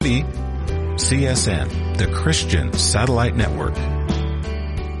CSN, the Christian Satellite Network.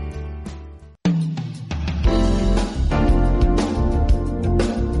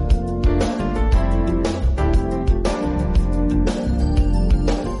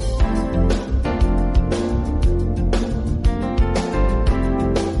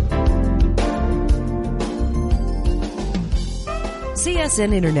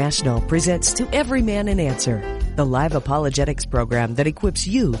 CSN International presents To Every Man an Answer, the live apologetics program that equips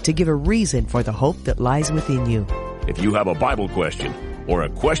you to give a reason for the hope that lies within you. If you have a Bible question or a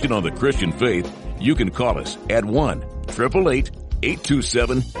question on the Christian faith, you can call us at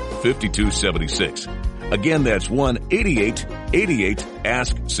 1-888-827-5276. Again, that's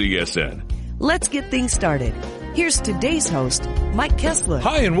 1-8888-ASK-CSN. Let's get things started. Here's today's host, Mike Kessler.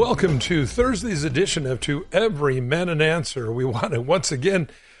 Hi, and welcome to Thursday's edition of To Every Man an Answer. We want to once again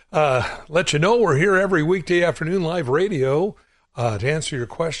let you know we're here every weekday afternoon, live radio, to answer your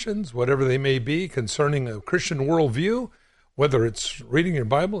questions, whatever they may be, concerning a Christian worldview, whether it's reading your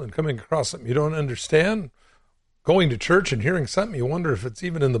Bible and coming across something you don't understand, going to church and hearing something you wonder if it's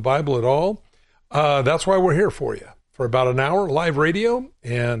even in the Bible at all. That's why we're here for you. For about an hour, live radio.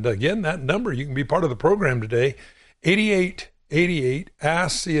 And again, that number, you can be part of the program today,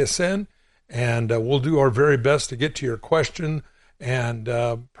 8888-ASK-CSN. And we'll do our very best to get to your question. And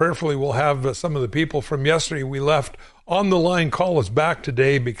prayerfully, we'll have some of the people from yesterday we left on the line call us back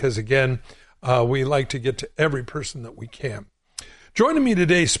today because, again, we like to get to every person that we can. Joining me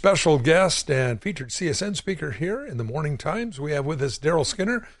today, special guest and featured CSN speaker here in the Morning Times, we have with us Daryl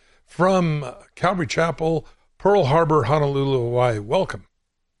Skinner from Calvary Chapel, Pearl Harbor, Honolulu, Hawaii. Welcome.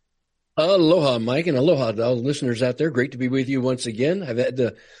 Aloha, Mike, and aloha to all the listeners out there. Great to be with you once again. I've had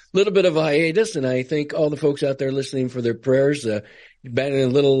a little bit of a hiatus, and I thank all the folks out there listening for their prayers. Battling a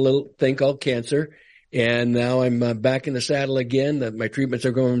little thing called cancer, and now I'm back in the saddle again. My treatments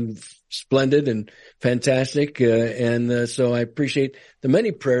are going splendid and fantastic, and so I appreciate the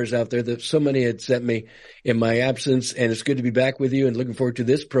many prayers out there that so many had sent me in my absence, and it's good to be back with you and looking forward to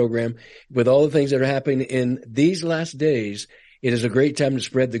this program. With all the things that are happening in these last days, it is a great time to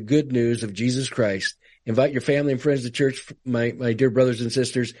spread the good news of Jesus Christ. Invite your family and friends to church, my dear brothers and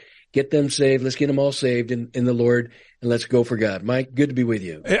sisters. Get them saved. Let's get them all saved in the Lord, and let's go for God. Mike, good to be with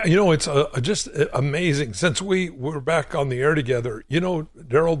you. You know, it's just amazing. Since we were back on the air together, you know,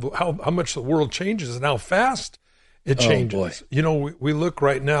 Daryl, how much the world changes and how fast it changes. Oh, boy. You know, we look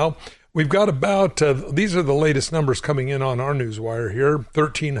right now, we've got about, these are the latest numbers coming in on our newswire here,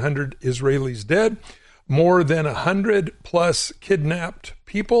 1,300 Israelis dead, more than 100 plus kidnapped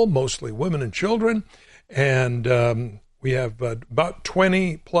people, mostly women and children, and we have about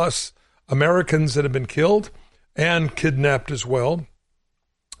 20 plus Americans that have been killed and kidnapped as well.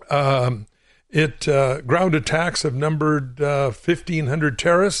 Ground attacks have numbered 1,500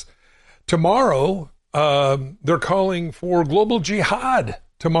 terrorists. Tomorrow, they're calling for global jihad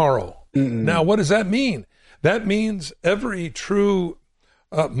tomorrow. Mm-mm. Now, what does that mean? That means every true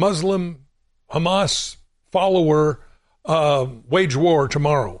Muslim Hamas follower wage war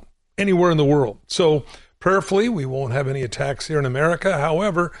tomorrow, anywhere in the world. So prayerfully, we won't have any attacks here in America.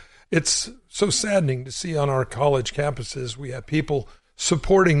 However, it's so saddening to see on our college campuses, we have people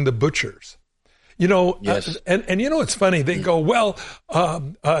supporting the butchers. You know, yes. And you know, it's funny. They go, well,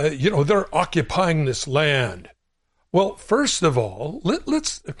 you know, they're occupying this land. Well, first of all,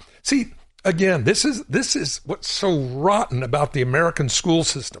 let's see, again, this is what's so rotten about the American school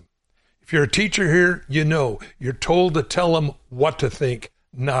system. If you're a teacher here, you know, you're told to tell them what to think,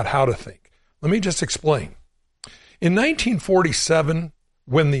 not how to think. Let me just explain. In 1947,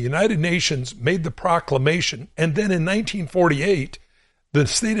 when the United Nations made the proclamation, and then in 1948, the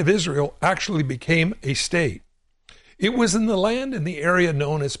state of Israel actually became a state. It was in the land in the area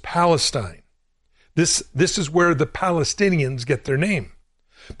known as Palestine. This is where the Palestinians get their name.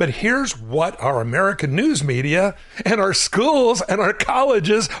 But here's what our American news media and our schools and our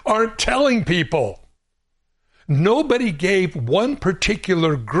colleges aren't telling people. Nobody gave one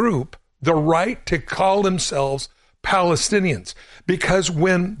particular group the right to call themselves Palestinians, because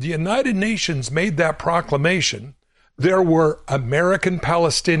when the United Nations made that proclamation, there were American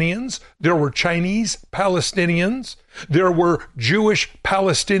Palestinians, there were Chinese Palestinians, there were Jewish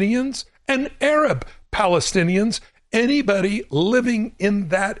Palestinians, and Arab Palestinians. Anybody living in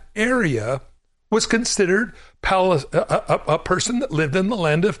that area was considered a person that lived in the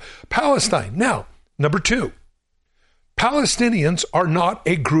land of Palestine. Now, number two, Palestinians are not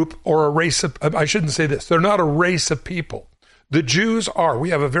a group or a race of, I shouldn't say this, they're not a race of people. The Jews are. We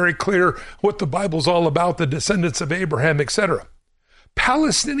have a very clear what the Bible's all about, the descendants of Abraham, etc.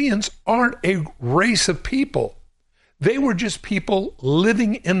 Palestinians aren't a race of people. They were just people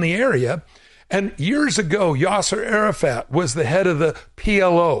living in the area. And years ago, Yasser Arafat was the head of the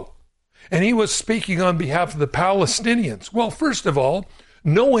PLO, and he was speaking on behalf of the Palestinians. Well, first of all,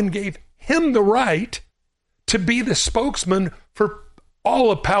 no one gave him the right to be the spokesman for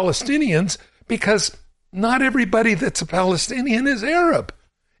all of Palestinians, because not everybody that's a Palestinian is Arab.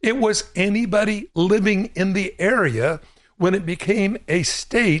 It was anybody living in the area when it became a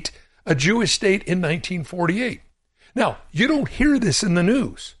state, a Jewish state in 1948. Now, you don't hear this in the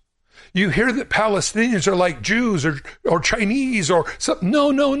news. You hear that Palestinians are like Jews or Chinese or something.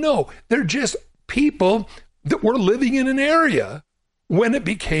 No. They're just people that were living in an area when it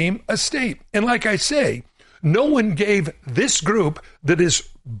became a state. And like I say, no one gave this group that is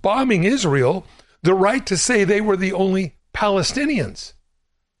bombing Israel the right to say they were the only Palestinians.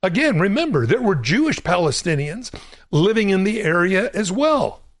 Again, remember, there were Jewish Palestinians living in the area as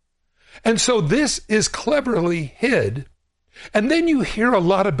well. And so this is cleverly hid. And then you hear a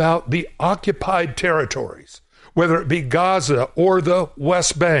lot about the occupied territories, whether it be Gaza or the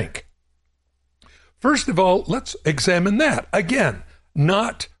West Bank. First of all, let's examine that. Again,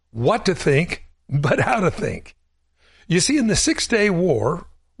 not what to think, but how to think. You see, in the 6-Day War,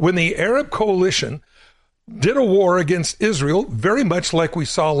 when the Arab coalition did a war against Israel, very much like we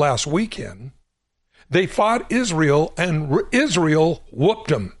saw last weekend, they fought Israel, and Israel whooped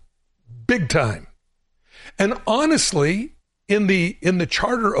them big time. And honestly, in the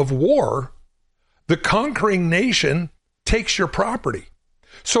charter of war, the conquering nation takes your property.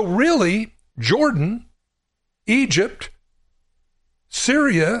 So really, Jordan, Egypt,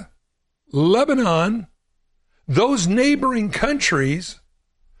 Syria, Lebanon, those neighboring countries,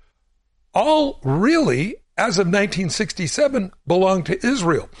 all really, as of 1967, belong to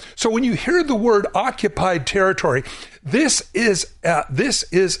Israel. So when you hear the word occupied territory, this is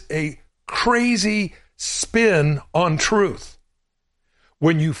a crazy spin on truth.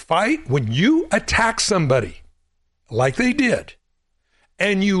 When you fight, when you attack somebody, like they did,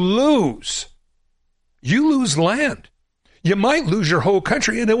 and you lose land. You might lose your whole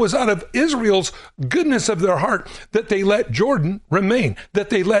country. And it was out of Israel's goodness of their heart that they let Jordan remain,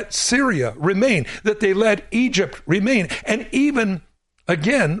 that they let Syria remain, that they let Egypt remain. And even,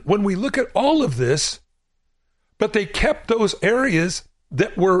 again, when we look at all of this, but they kept those areas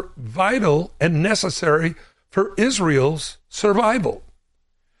that were vital and necessary for Israel's survival.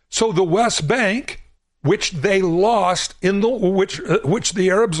 So the West Bank, which they lost which the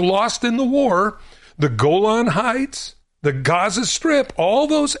Arabs lost in the war, the Golan Heights, the Gaza Strip, all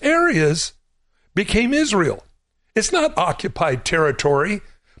those areas became Israel. It's not occupied territory.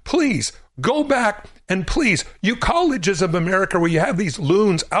 Please go back, and please, you colleges of America where you have these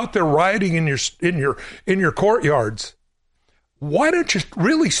loons out there rioting in your courtyards, why don't you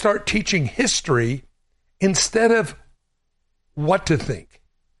really start teaching history instead of what to think?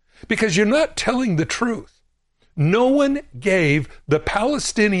 Because you're not telling the truth. No one gave the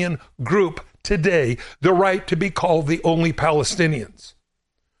Palestinian group today the right to be called the only Palestinians.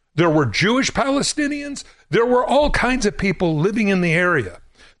 There were Jewish Palestinians. There were all kinds of people living in the area.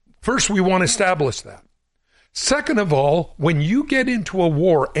 First, we want to establish that. Second of all, when you get into a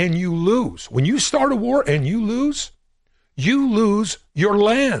war and you lose, when you start a war and you lose your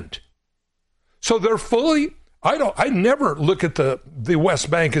land. So they're fully, I never look at the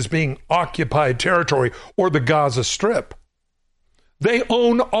West Bank as being occupied territory or the Gaza Strip. They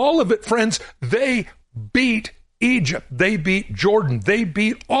own all of it, friends. They beat Egypt. They beat Jordan. They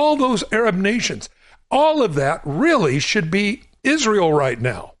beat all those Arab nations. All of that really should be Israel right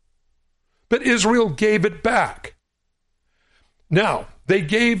now. But Israel gave it back. Now, they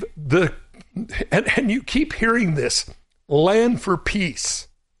gave and you keep hearing this, land for peace.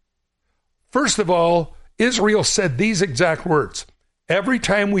 First of all, Israel said these exact words. Every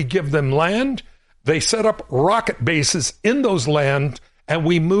time we give them land, they set up rocket bases in those land, and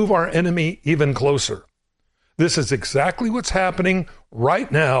we move our enemy even closer. This is exactly what's happening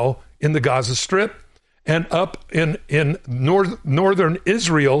right now in the Gaza Strip and up in northern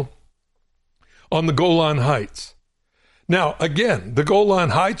Israel on the Golan Heights. Now, again, the Golan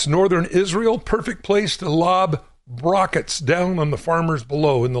Heights, northern Israel, perfect place to lob rockets down on the farmers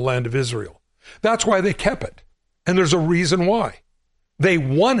below in the land of Israel. That's why they kept it. And there's a reason why. They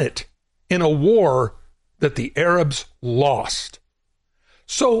won it in a war that the Arabs lost.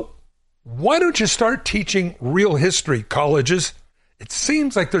 So why don't you start teaching real history, colleges? It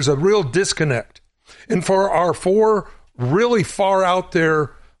seems like there's a real disconnect. And for our four really far out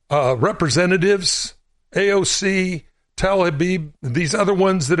there representatives, AOC, Tel Aviv, these other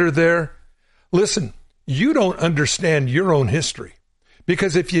ones that are there, listen, you don't understand your own history.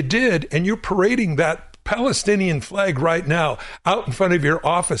 Because if you did, and you're parading that Palestinian flag right now out in front of your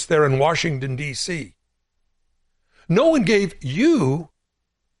office there in Washington, D.C. No one gave you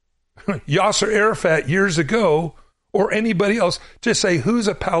Yasser Arafat years ago or anybody else to say who's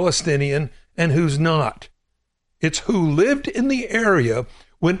a Palestinian and who's not. It's who lived in the area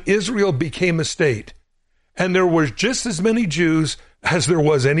when Israel became a state. And there were just as many Jews as there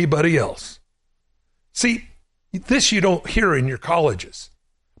was anybody else. See, this you don't hear in your colleges,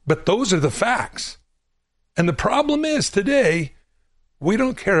 but those are the facts. And the problem is today, we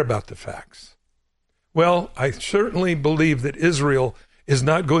don't care about the facts. Well, I certainly believe that Israel is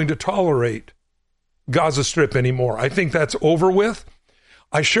not going to tolerate Gaza Strip anymore. I think that's over with.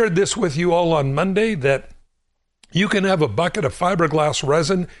 I shared this with you all on Monday that you can have a bucket of fiberglass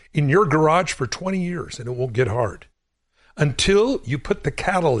resin in your garage for 20 years and it won't get hard until you put the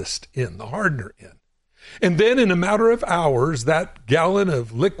catalyst in, the hardener in. And then in a matter of hours, that gallon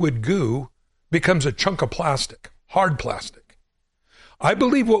of liquid goo becomes a chunk of plastic, hard plastic. I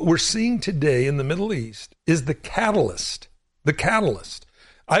believe what we're seeing today in the Middle East is the catalyst. The catalyst.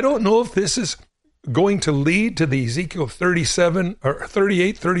 I don't know if this is going to lead to the Ezekiel 37 or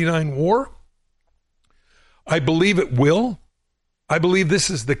 38, 39 war. I believe it will. I believe this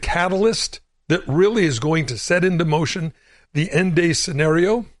is the catalyst that really is going to set into motion the end day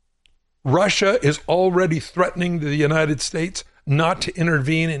scenario. Russia is already threatening the United States not to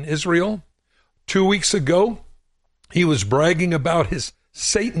intervene in Israel. 2 weeks ago, he was bragging about his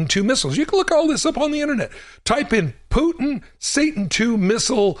Satan II missiles. You can look all this up on the internet. Type in Putin Satan II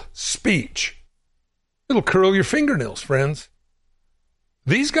missile speech. It'll curl your fingernails, friends.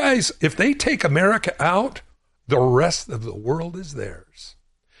 These guys, if they take America out, the rest of the world is theirs.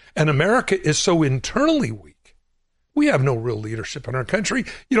 And America is so internally weak. We have no real leadership in our country.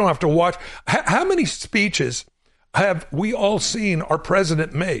 You don't have to watch. How many speeches have we all seen our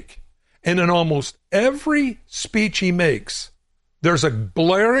president make? And in almost every speech he makes, there's a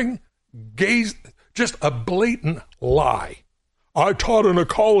blaring gaze, just a blatant lie. I taught in a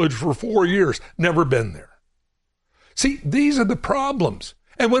college for 4 years, never been there. See, these are the problems.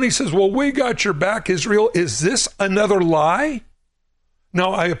 And when he says, well, we got your back, Israel, is this another lie?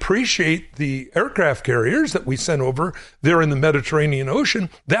 Now, I appreciate the aircraft carriers that we sent over there in the Mediterranean Ocean.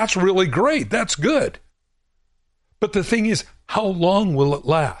 That's really great. That's good. But the thing is, how long will it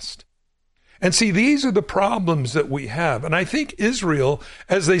last? And see, these are the problems that we have. And I think Israel,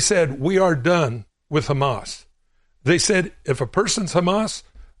 as they said, we are done with Hamas. They said, if a person's Hamas,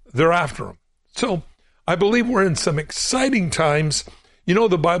 they're after him. So I believe we're in some exciting times. You know,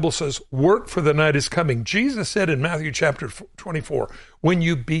 the Bible says, work for the night is coming. Jesus said in Matthew chapter 24, when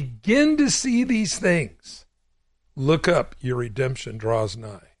you begin to see these things, look up, your redemption draws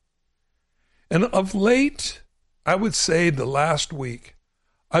nigh. And of late, I would say the last week,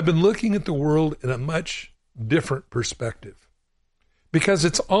 I've been looking at the world in a much different perspective, because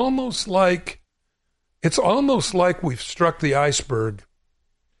it's almost like we've struck the iceberg.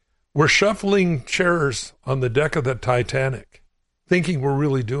 We're shuffling chairs on the deck of the Titanic, thinking we're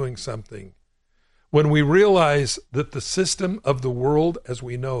really doing something, when we realize that the system of the world as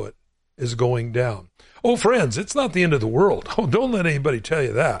we know it is going down. Oh, friends, it's not the end of the world. Oh, don't let anybody tell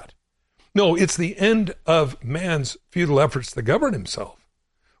you that. No, it's the end of man's futile efforts to govern himself.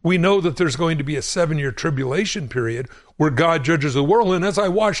 We know that there's going to be a 7-year tribulation period where God judges the world. And as I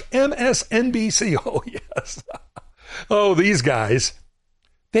watch MSNBC, oh, yes. Oh, these guys,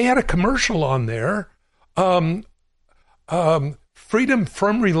 they had a commercial on there, freedom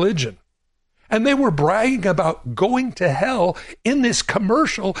from religion. And they were bragging about going to hell in this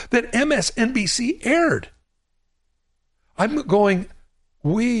commercial that MSNBC aired. I'm going,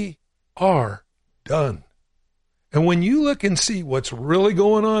 we are done. And when you look and see what's really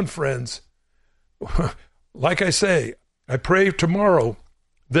going on, friends, like I say, I pray tomorrow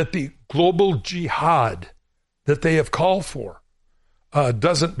that the global jihad that they have called for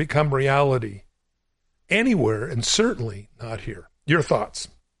doesn't become reality anywhere, and certainly not here. Your thoughts?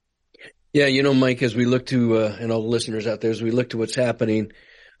 Yeah, you know, Mike, as we look to, and all the listeners out there, as we look to what's happening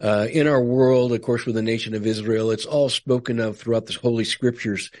in our world, of course, with the nation of Israel, it's all spoken of throughout the Holy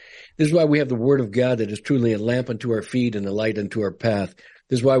Scriptures. This is why we have the Word of God that is truly a lamp unto our feet and a light unto our path.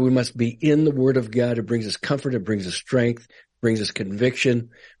 This is why we must be in the Word of God. It brings us comfort. It brings us strength. It brings us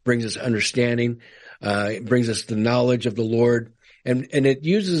conviction. Brings us understanding. It brings us the knowledge of the Lord. And it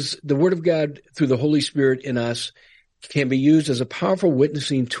uses the Word of God through the Holy Spirit in us, can be used as a powerful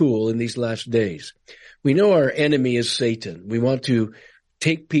witnessing tool in these last days. We know our enemy is Satan. We want to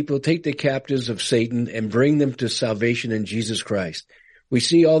take the captives of Satan and bring them to salvation in Jesus Christ. We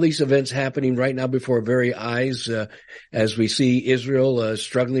see all these events happening right now before our very eyes, as we see Israel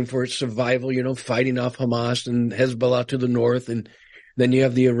struggling for its survival, fighting off Hamas and Hezbollah to the north. And then you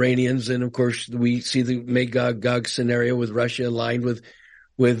have the Iranians. And of course, we see the Magog-Gog scenario with Russia aligned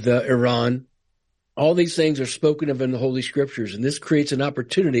with Iran. All these things are spoken of in the Holy Scriptures. And this creates an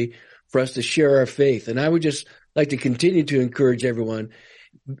opportunity for us to share our faith. And I would just like to continue to encourage everyone,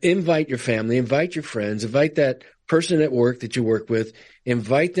 invite your family, invite your friends, invite that person at work that you work with,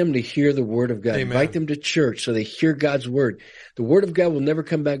 invite them to hear the word of God. Amen. Invite them to church so they hear God's word. The word of God will never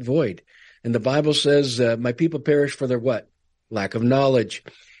come back void. And the Bible says, my people perish for their what? Lack of knowledge.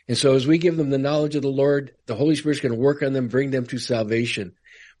 And so as we give them the knowledge of the Lord, the Holy Spirit's going to work on them, bring them to salvation.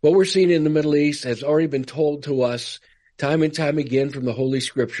 What we're seeing in the Middle East has already been told to us time and time again from the Holy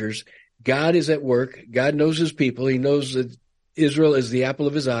Scriptures. God is at work. God knows his people. He knows that Israel is the apple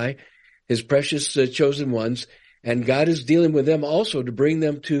of his eye, his precious chosen ones. And God is dealing with them also to bring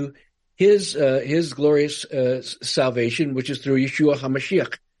them to his glorious salvation, which is through Yeshua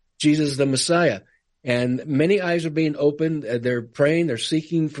HaMashiach, Jesus the Messiah. And many eyes are being opened. They're praying. They're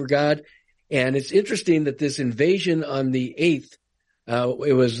seeking for God. And it's interesting that this invasion on the 8th,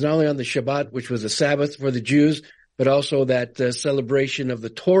 it was not only on the Shabbat, which was a Sabbath for the Jews, but also that celebration of the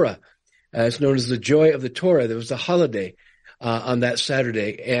Torah. It's known as the Joy of the Torah. There was a holiday on that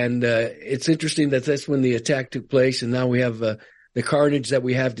Saturday. And it's interesting that that's when the attack took place. And now we have the carnage that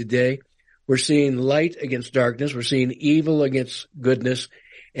we have today. We're seeing light against darkness. We're seeing evil against goodness.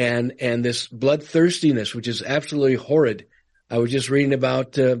 And this bloodthirstiness, which is absolutely horrid. I was just reading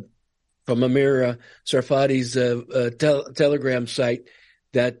about from Amir Sarfati's Telegram site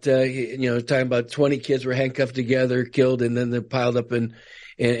that talking about 20 kids were handcuffed together, killed, and then they're piled up in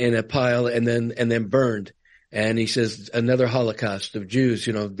a pile and then burned. And he says another Holocaust of Jews,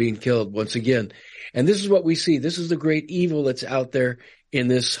 being killed once again. And this is what we see. This is the great evil that's out there in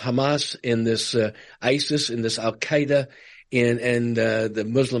this Hamas, in this ISIS, in this Al-Qaeda, and the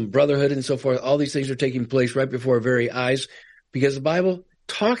Muslim Brotherhood and so forth. All these things are taking place right before our very eyes because the Bible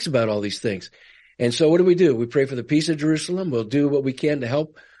talks about all these things. And so what do? We pray for the peace of Jerusalem. We'll do what we can to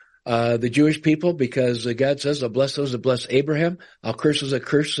help the Jewish people because God says, I'll bless those that bless Abraham. I'll curse those that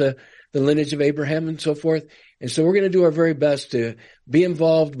curse the lineage of Abraham and so forth. And so we're going to do our very best to be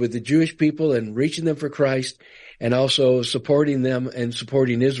involved with the Jewish people and reaching them for Christ and also supporting them and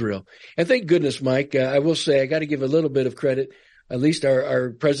supporting Israel. And thank goodness, Mike, I will say I got to give a little bit of credit. At least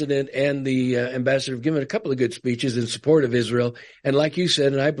our president and the ambassador have given a couple of good speeches in support of Israel. And like you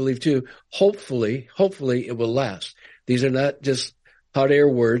said, and I believe too, hopefully it will last. These are not just hot air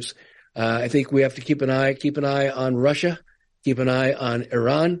words. I think we have to keep an eye on Russia, keep an eye on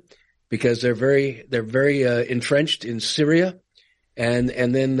Iran, because they're very entrenched in Syria, and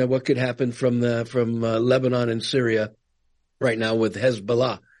then what could happen from Lebanon and Syria right now with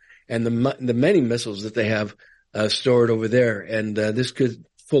Hezbollah and the many missiles that they have stored over there, and this could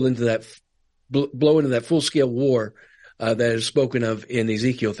blow into that full scale war that is spoken of in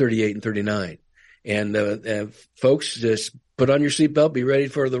Ezekiel 38 and 39. And folks, just put on your seatbelt, be ready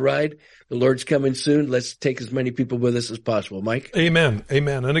for the ride. The Lord's coming soon. Let's take as many people with us as possible. Mike? Amen.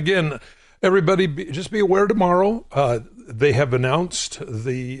 Amen. And again, everybody, just be aware tomorrow. They have announced,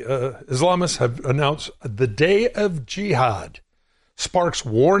 the Islamists have announced the Day of Jihad sparks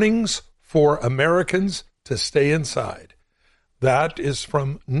warnings for Americans to stay inside. That is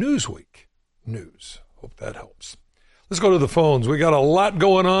from Newsweek News. Hope that helps. Let's go to the phones. We got a lot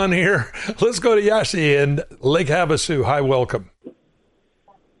going on here. Let's go to Yashi in Lake Havasu. Hi, welcome.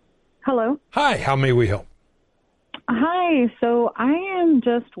 Hello. Hi, how may we help? Hi. So I am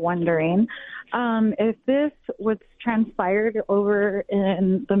just wondering if this was transpired over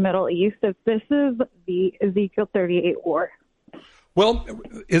in the Middle East, if this is the Ezekiel 38 war. Well,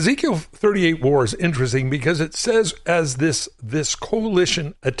 Ezekiel 38 war is interesting because it says as this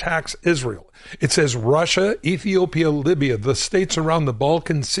coalition attacks Israel, it says Russia, Ethiopia, Libya, the states around the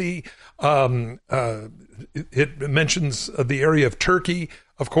Balkan Sea. It mentions the area of Turkey,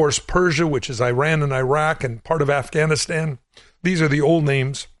 of course, Persia, which is Iran and Iraq and part of Afghanistan. These are the old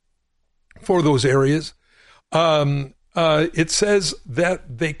names for those areas. It says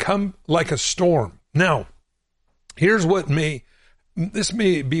that they come like a storm. Now, here's this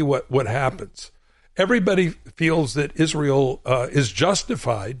may be what happens. Everybody feels that Israel is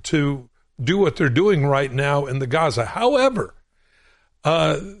justified to do what they're doing right now in the Gaza. However,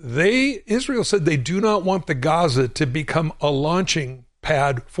 Israel said they do not want the Gaza to become a launching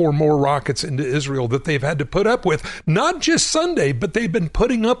pad for more rockets into Israel that they've had to put up with, not just Sunday, but they've been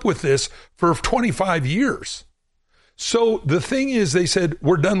putting up with this for 25 years. So the thing is, they said,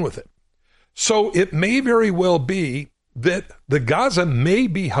 we're done with it. So it may very well be that the Gaza may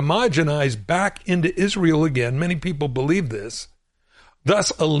be homogenized back into Israel again. Many people believe this,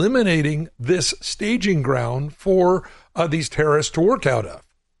 thus eliminating this staging ground for these terrorists to work out of.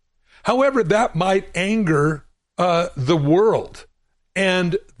 However, that might anger the world,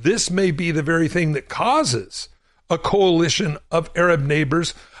 and this may be the very thing that causes a coalition of Arab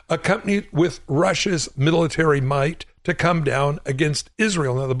neighbors accompanied with Russia's military might to come down against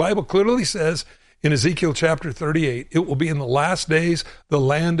Israel. Now, the Bible clearly says in Ezekiel chapter 38, it will be in the last days the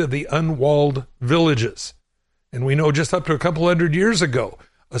land of the unwalled villages. And we know just up to a couple hundred years ago,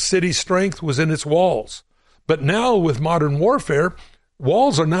 a city's strength was in its walls. But now with modern warfare,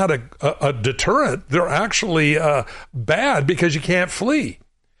 walls are not a deterrent. They're actually bad because you can't flee.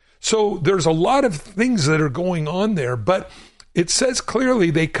 So there's a lot of things that are going on there, but it says clearly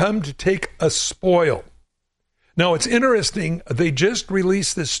they come to take a spoil. Now, it's interesting. They just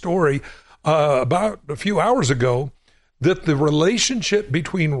released this story about a few hours ago that the relationship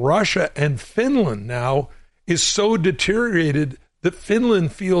between Russia and Finland now is so deteriorated that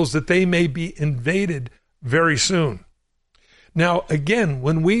Finland feels that they may be invaded very soon. Now, again,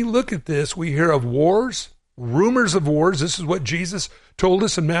 when we look at this, we hear of wars, rumors of wars. This is what Jesus told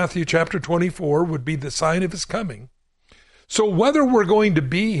us in Matthew chapter 24 would be the sign of his coming. So whether we're going to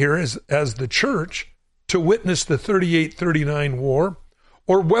be here as the church to witness the 38-39 war,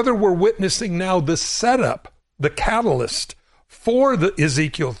 or whether we're witnessing now the setup, the catalyst for the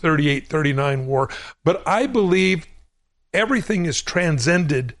Ezekiel 38-39 war, but I believe everything is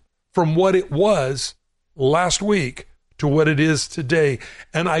transcended from what it was last week to what it is today.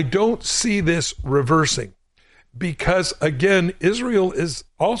 And I don't see this reversing because, again, Israel is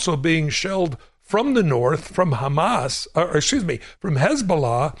also being shelled from the north, from Hamas, from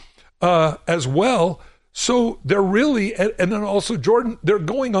Hezbollah as well. So they're really, and then also Jordan, they're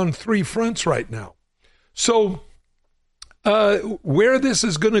going on three fronts right now. So where this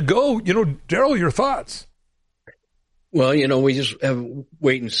is going to go, Daryl, your thoughts? Well, we just have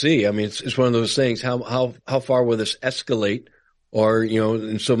wait and see. I mean, it's one of those things. How far will this escalate? Or,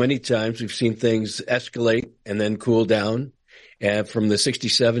 and so many times we've seen things escalate and then cool down. From the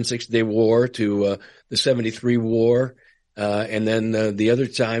 67 Six-Day War to the 73 war. And then the other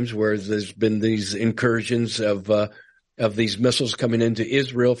times where there's been these incursions of these missiles coming into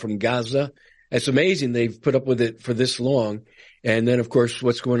Israel from Gaza. It's amazing they've put up with it for this long. And then, of course,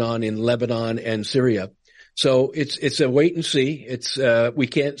 what's going on in Lebanon and Syria. So it's a wait and see. We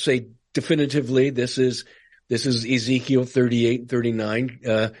can't say definitively this is Ezekiel 38 and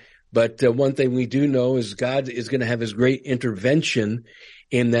 39. But one thing we do know is God is going to have his great intervention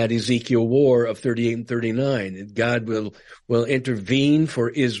in that Ezekiel war of 38 and 39. God will intervene for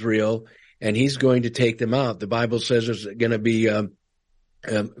Israel, and he's going to take them out. The Bible says there's going to be a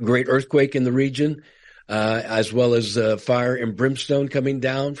great earthquake in the region, as well as fire and brimstone coming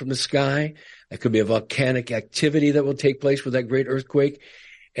down from the sky. That could be a volcanic activity that will take place with that great earthquake,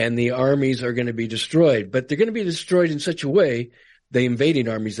 and the armies are going to be destroyed. But they're going to be destroyed in such a way, the invading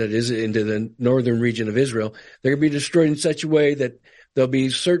armies, that is, into the northern region of Israel, they're going to be destroyed in such a way that there'll be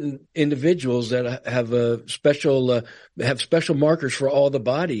certain individuals that have special markers for all the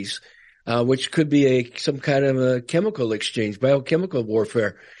bodies, which could be some kind of a chemical exchange, biochemical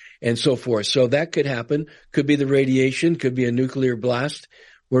warfare, and so forth. So that could happen. Could be the radiation, could be a nuclear blast.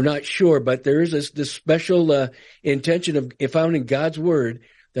 We're not sure, but there is this special intention found in God's word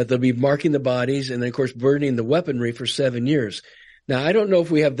that they'll be marking the bodies and then, of course, burning the weaponry for 7 years. Now, I don't know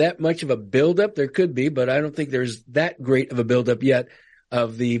if we have that much of a buildup. There could be, but I don't think there's that great of a buildup yet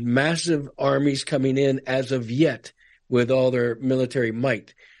of the massive armies coming in as of yet with all their military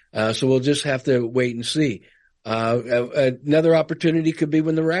might. So we'll just have to wait and see. Another opportunity could be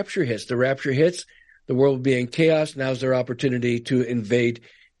when the rapture hits. The rapture hits, the world will be in chaos. Now's their opportunity to invade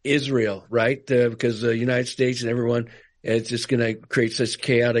Israel, right? Because the United States and everyone, it's just going to create such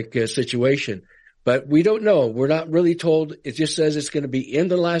chaotic situation. But we don't know. We're not really told. It just says it's going to be in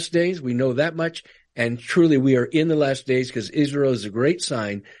the last days. We know that much. And truly, we are in the last days because Israel is a great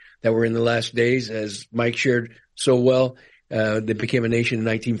sign that we're in the last days. As Mike shared so well, they became a nation in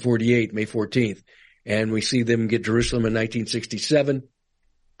 1948, May 14th. And we see them get Jerusalem in 1967.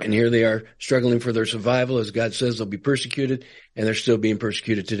 And here they are struggling for their survival. As God says, they'll be persecuted, and they're still being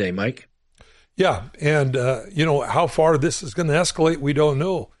persecuted today. Mike? Yeah, and, how far this is going to escalate, we don't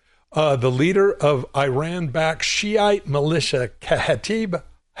know. The leader of Iran-backed Shiite militia Kataib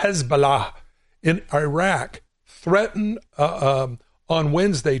Hezbollah in Iraq threatened on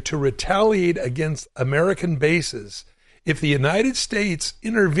Wednesday to retaliate against American bases if the United States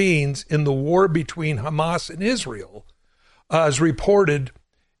intervenes in the war between Hamas and Israel, as reported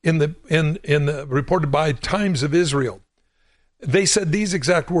in the reported by Times of Israel. They said these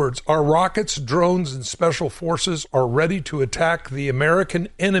exact words: our rockets, drones, and special forces are ready to attack the American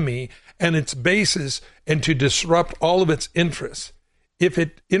enemy and its bases and to disrupt all of its interests. If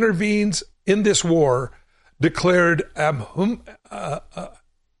it intervenes in this war, declared Ahmed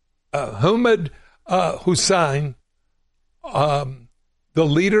Hussein, the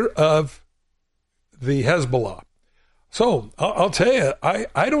leader of the Hezbollah. So I'll tell you,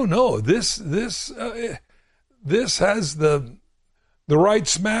 I don't know. This has the right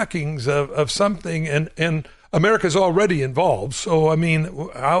smackings of something, and America's already involved. So I mean,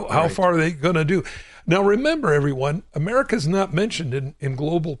 how far are they going to do? Now remember, everyone, America's not mentioned in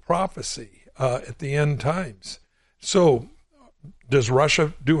global prophecy at the end times. So does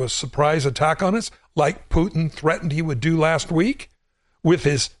Russia do a surprise attack on us like Putin threatened he would do last week with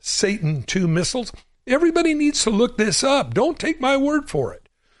his Satan II missiles? Everybody needs to look this up. Don't take my word for it.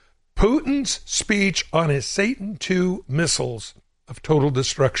 Putin's speech on his Satan II missiles of total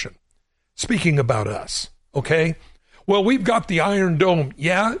destruction. Speaking about us, okay? Well, we've got the Iron Dome.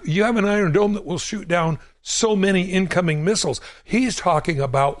 Yeah, you have an Iron Dome that will shoot down so many incoming missiles. He's talking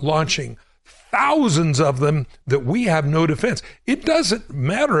about launching thousands of them that we have no defense. It doesn't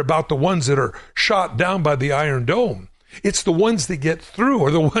matter about the ones that are shot down by the Iron Dome. It's the ones that get through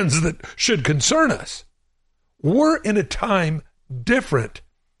or the ones that should concern us. We're in a time different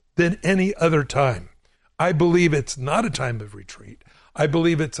than any other time. I believe it's not a time of retreat. I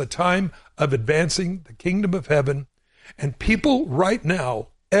believe it's a time of advancing the kingdom of heaven. And people right now,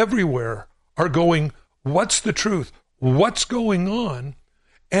 everywhere, are going, what's the truth? What's going on?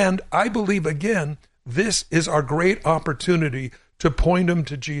 And I believe, again, this is our great opportunity to point them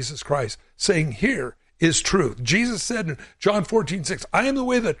to Jesus Christ, saying, here is truth. Jesus said in John 14:6, I am the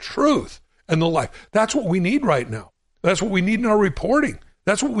way, the truth, and the life. That's what we need right now. That's what we need in our reporting.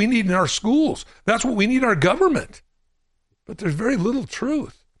 That's what we need in our schools. That's what we need in our government. But there's very little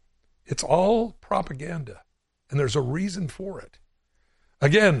truth. It's all propaganda, and there's a reason for it.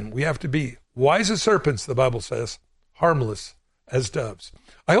 Again, we have to be wise as serpents, the Bible says, harmless as doves.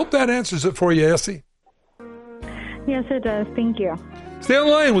 I hope that answers it for you, Essie. Yes, it does. Thank you. Stay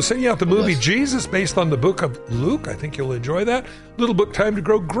online. We'll send you out the movie Jesus, based on the book of Luke. I think you'll enjoy that. Little book, Time to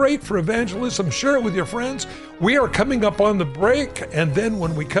Grow. Great for evangelism. Share it with your friends. We are coming up on the break, and then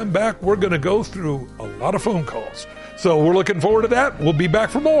when we come back, we're going to go through a lot of phone calls. So we're looking forward to that. We'll be back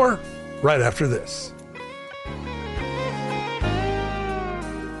for more right after this.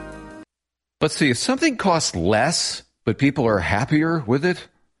 Let's see, if something costs less, but people are happier with it,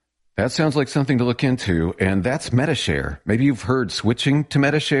 that sounds like something to look into, and that's MediShare. Maybe you've heard switching to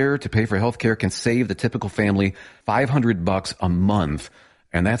MediShare to pay for healthcare can save the typical family $500 a month,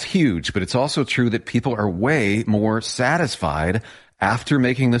 and that's huge. But it's also true that people are way more satisfied after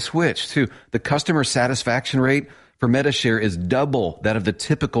making the switch, too. The customer satisfaction rate for MediShare is double that of the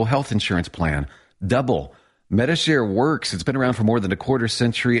typical health insurance plan. Double. MediShare works. It's been around for more than a quarter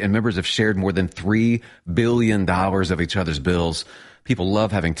century, and members have shared more than $3 billion of each other's bills. People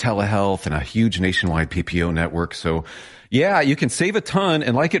love having telehealth and a huge nationwide PPO network. So, yeah, you can save a ton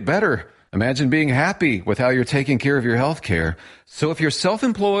and like it better. Imagine being happy with how you're taking care of your health care. So if you're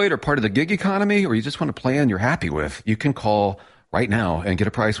self-employed or part of the gig economy, or you just want a plan you're happy with, you can call right now and get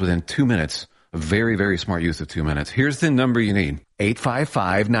a price within 2 minutes. A very, very smart use of 2 minutes. Here's the number you need.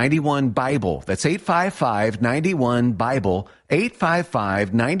 855-91-BIBLE. That's 855-91-BIBLE.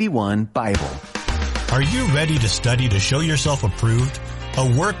 855-91-BIBLE. Are you ready to study to show yourself approved?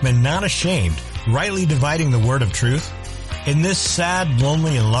 A workman not ashamed, rightly dividing the word of truth? In this sad,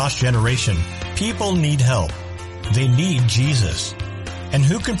 lonely, and lost generation, people need help. They need Jesus. And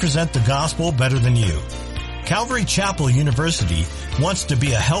who can present the gospel better than you? Calvary Chapel University wants to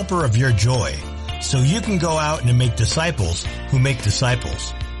be a helper of your joy, so you can go out and make disciples who make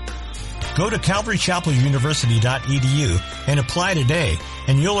disciples. Go to calvarychapeluniversity.edu and apply today,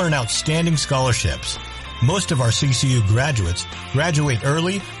 and you'll earn outstanding scholarships. Most of our CCU graduates graduate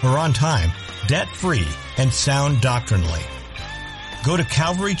early or on time, debt-free, and sound doctrinally. Go to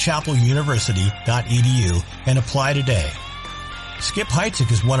calvarychapeluniversity.edu and apply today. Skip Heitzig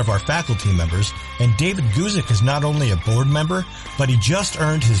is one of our faculty members, and David Guzik is not only a board member, but he just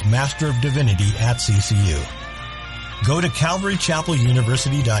earned his Master of Divinity at CCU. Go to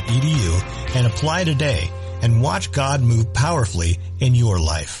calvarychapeluniversity.edu and apply today and watch God move powerfully in your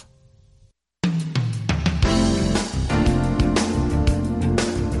life.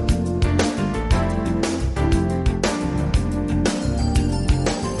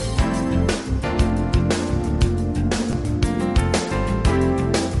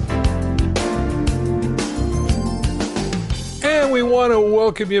 We want to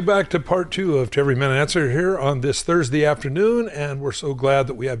welcome you back to part 2 of To Every Man Answer here on this Thursday afternoon, and we're so glad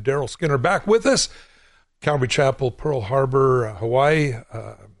that we have Daryl Skinner back with us, Calvary Chapel, Pearl Harbor, Hawaii,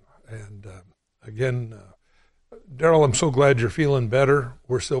 and again, Daryl, I'm so glad you're feeling better.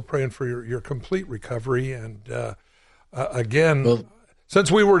 We're still praying for your complete recovery, and again, since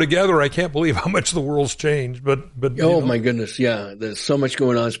we were together, I can't believe how much the world's changed. But my goodness, yeah, there's so much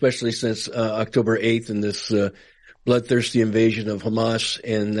going on, especially since October 8th and this bloodthirsty invasion of Hamas,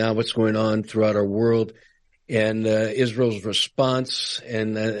 and now what's going on throughout our world, and Israel's response,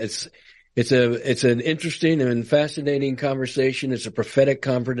 and it's an interesting and fascinating conversation. It's a prophetic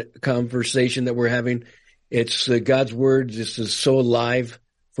conversation that we're having. It's God's word. This is so alive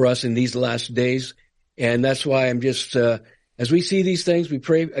for us in these last days, and that's why I'm just as we see these things, we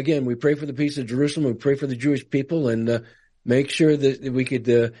pray again. We pray for the peace of Jerusalem. We pray for the Jewish people, and make sure that we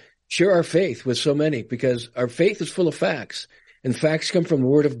could share our faith with so many, because our faith is full of facts, and facts come from the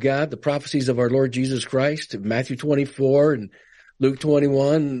Word of God, the prophecies of our Lord Jesus Christ, Matthew 24 and Luke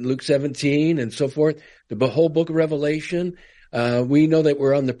 21, Luke 17, and so forth. The whole book of Revelation. We know that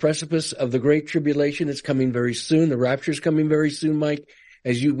we're on the precipice of the Great Tribulation. It's coming very soon. The rapture is coming very soon, Mike,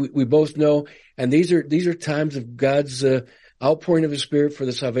 as we both know. And these are times of God's outpouring of His Spirit for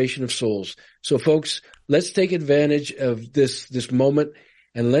the salvation of souls. So, folks, let's take advantage of this moment,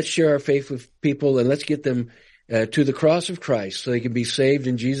 and let's share our faith with people, and let's get them to the cross of Christ so they can be saved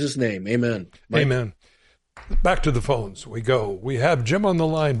in Jesus' name. Amen. Mike? Amen. Back to the phones we go. We have Jim on the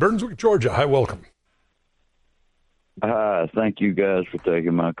line, Burnsville, Georgia. Hi, welcome. Hi, thank you guys for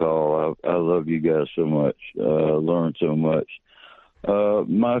taking my call. I love you guys so much. Learned so much.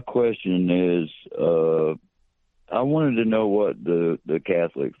 My question is, I wanted to know what the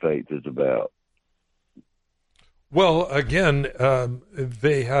Catholic faith is about. Well, again,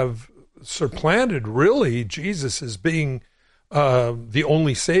 they have supplanted, really, Jesus as being the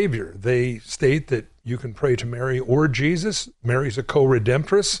only Savior. They state that you can pray to Mary or Jesus. Mary's a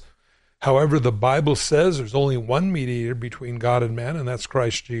co-redemptress. However, the Bible says there's only one mediator between God and man, and that's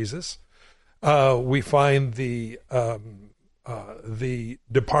Christ Jesus. We find the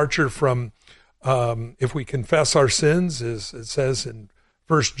departure from if we confess our sins, as it says in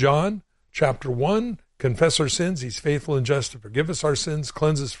 1 John chapter 1, confess our sins, He's faithful and just to forgive us our sins,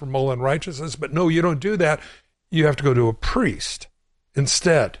 cleanse us from all unrighteousness. But no, you don't do that. You have to go to a priest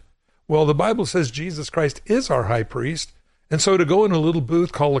instead. Well, the Bible says Jesus Christ is our high priest. And so to go in a little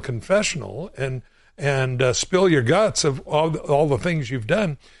booth called a confessional and spill your guts of all the things you've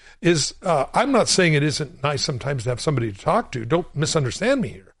done is, I'm not saying it isn't nice sometimes to have somebody to talk to. Don't misunderstand me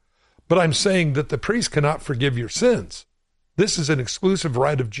here. But I'm saying that the priest cannot forgive your sins. This is an exclusive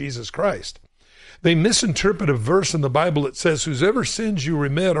right of Jesus Christ. They misinterpret a verse in the Bible that says, whosever sins you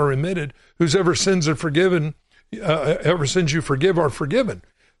remit are remitted, whosever sins are forgiven, ever sins you forgive are forgiven.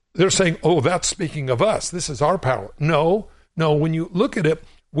 They're saying, oh, that's speaking of us. This is our power. No, when you look at it,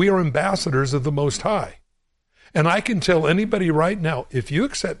 we are ambassadors of the Most High. And I can tell anybody right now, if you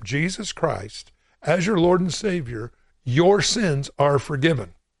accept Jesus Christ as your Lord and Savior, your sins are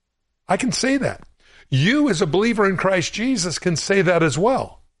forgiven. I can say that. You, as a believer in Christ Jesus, can say that as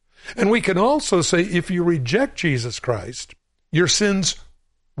well. And we can also say, if you reject Jesus Christ, your sins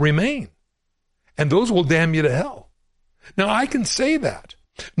remain. And those will damn you to hell. Now, I can say that,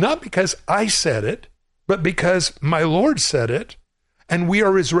 not because I said it, but because my Lord said it, and we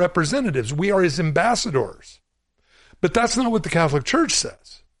are His representatives. We are His ambassadors. But that's not what the Catholic Church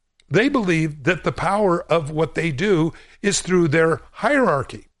says. They believe that the power of what they do is through their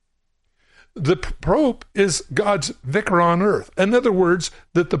hierarchy. The Pope is God's vicar on earth. In other words,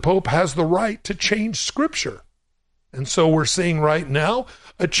 that the Pope has the right to change Scripture. And so we're seeing right now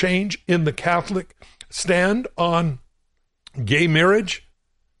a change in the Catholic stand on gay marriage,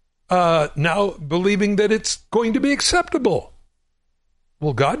 now believing that it's going to be acceptable.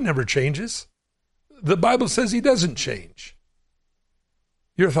 Well, God never changes. The Bible says He doesn't change.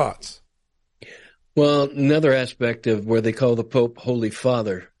 Your thoughts? Well, another aspect of where they call the Pope Holy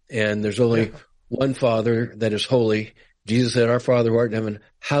Father, and there's only one Father that is holy. Jesus said, our Father who art in heaven,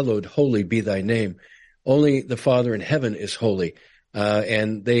 hallowed, holy be thy name. Only the Father in heaven is holy.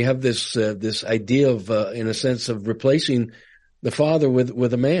 And they have this idea of, in a sense, of replacing the Father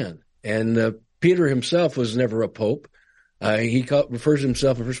with a man. And Peter himself was never a pope. He refers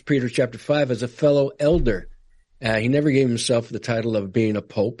himself in 1 Peter chapter 5 as a fellow elder. He never gave himself the title of being a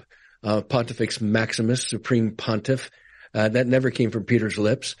pope, Pontifex Maximus, supreme pontiff. That never came from Peter's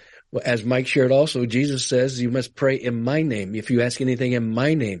lips. As Mike shared also, Jesus says, you must pray in my name. If you ask anything in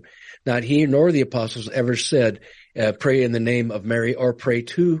my name, not he nor the apostles ever said, pray in the name of Mary or pray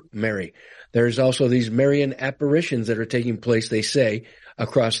to Mary. There's also these Marian apparitions that are taking place, they say,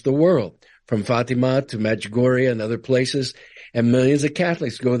 across the world, from Fatima to Medjugorje and other places. And millions of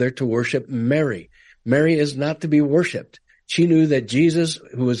Catholics go there to worship Mary. Mary is not to be worshipped. She knew that Jesus,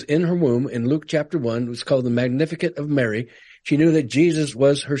 who was in her womb in Luke chapter 1, was called the Magnificat of Mary. She knew that Jesus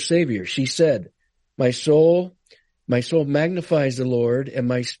was her Savior. She said, my soul magnifies the Lord, and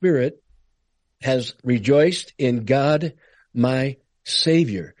my spirit has rejoiced in God, my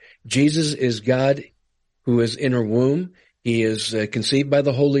Savior. Jesus is God who is in her womb. He is conceived by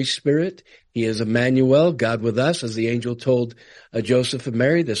the Holy Spirit. He is Emmanuel, God with us, as the angel told Joseph and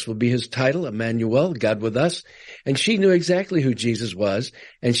Mary. This will be his title, Emmanuel, God with us. And she knew exactly who Jesus was,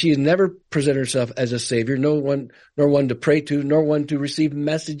 and she had never presented herself as a savior, nor one to pray to, nor one to receive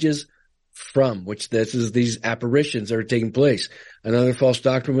messages from, which this is these apparitions that are taking place. Another false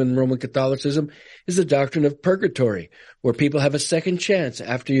doctrine in Roman Catholicism is the doctrine of purgatory, where people have a second chance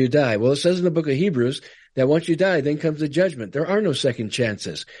after you die. Well, it says in the book of Hebrews that once you die, then comes the judgment. There are no second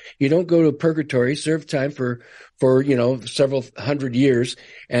chances. You don't go to purgatory, serve time for several hundred years,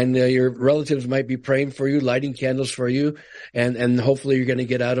 and your relatives might be praying for you, lighting candles for you, and hopefully you're going to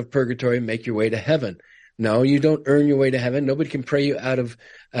get out of purgatory and make your way to heaven. No, you don't earn your way to heaven. Nobody can pray you out of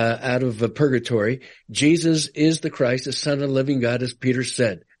purgatory. Jesus is the Christ, the Son of the living God, as Peter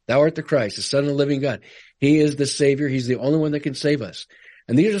said. Thou art the Christ, the Son of the living God. He is the Savior. He's the only one that can save us.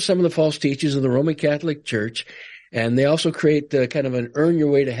 And these are some of the false teachings of the Roman Catholic Church. And they also create kind of an earn your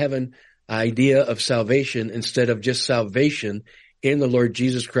way to heaven idea of salvation instead of just salvation in the Lord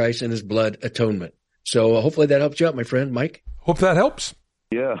Jesus Christ and his blood atonement. So hopefully that helps you out, my friend, Mike. Hope that helps.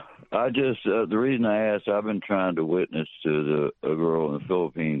 Yeah. I just, the reason I asked, I've been trying to witness to a girl in the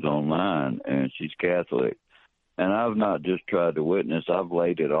Philippines online, and she's Catholic. And I've not just tried to witness, I've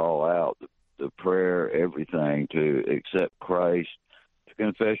laid it all out, the prayer, everything, to accept Christ, to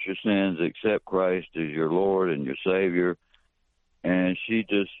confess your sins, accept Christ as your Lord and your Savior. And she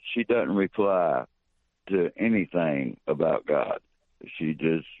doesn't reply to anything about God. She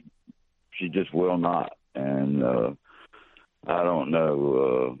just will not. And I don't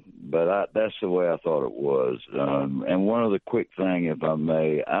know, but that's the way I thought it was. And one other quick thing, if I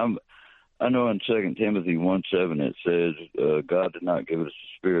may, I know in 2 Timothy 1:7 it says, God did not give us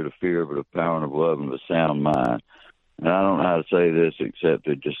a spirit of fear, but of power and of love and of a sound mind. And I don't know how to say this except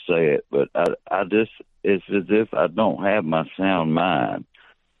to just say it, but it's as if I don't have my sound mind.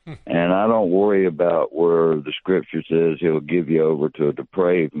 And I don't worry about where the scripture says he'll give you over to a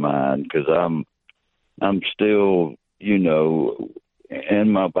depraved mind, because I'm still,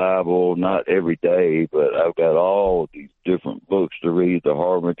 in my Bible, not every day, but I've got all these different books to read. The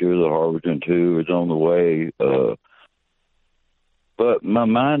Harbinger 2 is on the way. But my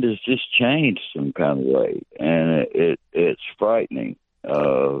mind has just changed some kind of way, and it's frightening.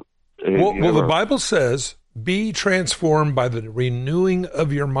 Well, the Bible says, be transformed by the renewing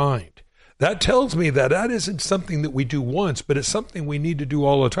of your mind. That tells me that isn't something that we do once, but it's something we need to do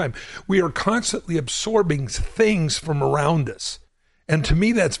all the time. We are constantly absorbing things from around us. And to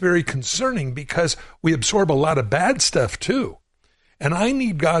me, that's very concerning, because we absorb a lot of bad stuff too. And I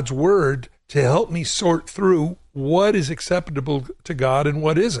need God's word to help me sort through what is acceptable to God and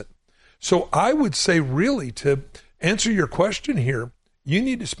what isn't. So I would say, really, to answer your question here, you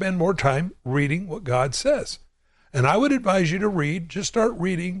need to spend more time reading what God says. And I would advise you to start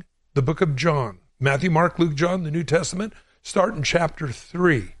reading the book of John, Matthew, Mark, Luke, John, the New Testament. Start in chapter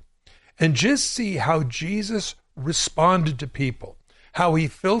 3 and just see how Jesus responded to people, how he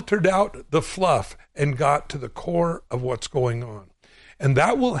filtered out the fluff and got to the core of what's going on. And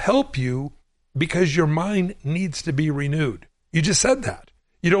that will help you, because your mind needs to be renewed. You just said that.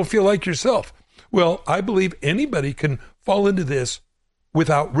 You don't feel like yourself. Well, I believe anybody can fall into this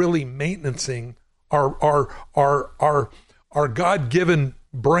without really maintenancing our God-given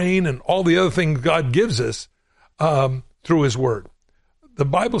brain and all the other things God gives us through his word. The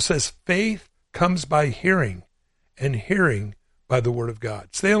Bible says faith comes by hearing, and hearing by the word of God.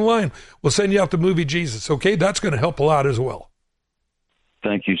 Stay on the line. We'll send you out the movie Jesus, okay? That's going to help a lot as well.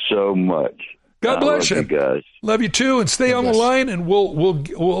 Thank you so much. God bless you. Guys. Love you too, and stay on the line, and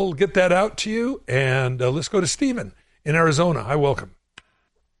we'll get that out to you. And let's go to Stephen in Arizona. Hi, welcome.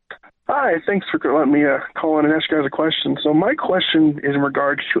 Hi, thanks for letting me call in and ask you guys a question. So my question is in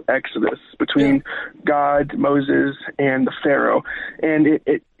regards to Exodus between God, Moses, and the Pharaoh, and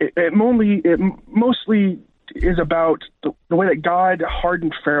it mostly is about the way that God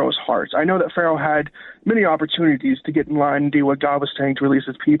hardened Pharaoh's heart. I know that Pharaoh had many opportunities to get in line and do what God was saying to release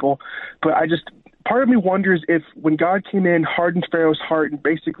his people, but part of me wonders if when God came in, hardened Pharaoh's heart, and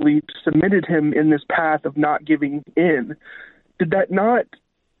basically submitted him in this path of not giving in, did that not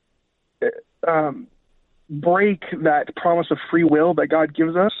break that promise of free will that God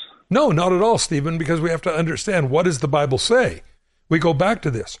gives us? No, not at all, Stephen, because we have to understand, what does the Bible say? We go back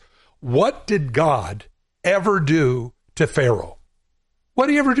to this. What did God ever do to Pharaoh? What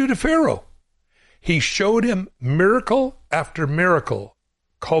did he ever do to Pharaoh? He showed him miracle after miracle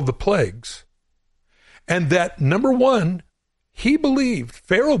called the plagues. And that, number one,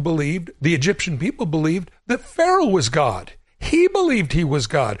 Pharaoh believed, the Egyptian people believed that Pharaoh was God. He believed he was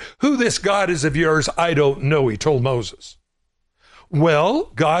God. Who this God is of yours, I don't know, he told Moses.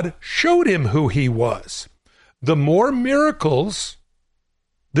 Well, God showed him who he was. The more miracles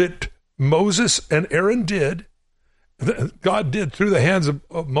that Moses and Aaron did, God did through the hands of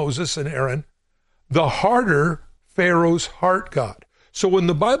Moses and Aaron, the harder Pharaoh's heart got. So when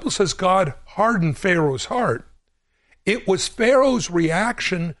the Bible says God hardened Pharaoh's heart, it was Pharaoh's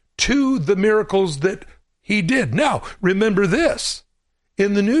reaction to the miracles that he did. Now, remember this.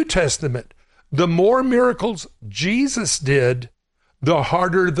 In the New Testament, the more miracles Jesus did, the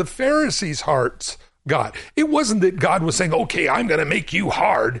harder the Pharisees' hearts got. It wasn't that God was saying, okay, I'm going to make you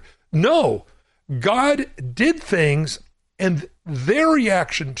hard. No, God did things, and their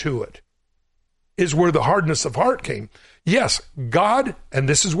reaction to it is where the hardness of heart came. Yes, God, and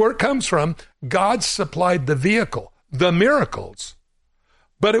this is where it comes from, God supplied the vehicle, the miracles,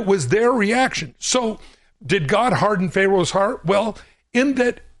 but it was their reaction. So did God harden Pharaoh's heart? Well, in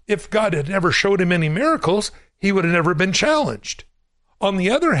that if God had never showed him any miracles, he would have never been challenged. On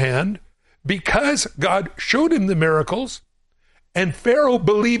the other hand, because God showed him the miracles, and Pharaoh,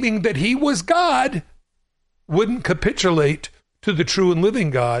 believing that he was God, wouldn't capitulate to the true and living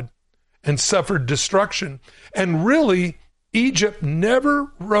God and suffered destruction. And really, Egypt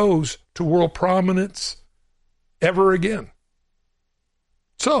never rose to world prominence ever again.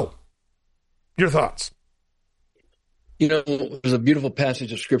 So, your thoughts? You know, there's a beautiful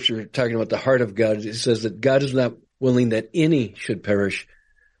passage of Scripture talking about the heart of God. It says that God is not willing that any should perish,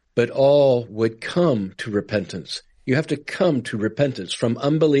 but all would come to repentance. You have to come to repentance, from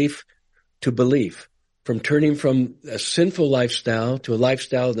unbelief to belief, from turning from a sinful lifestyle to a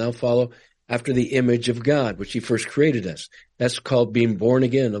lifestyle now follow after the image of God, which he first created us. That's called being born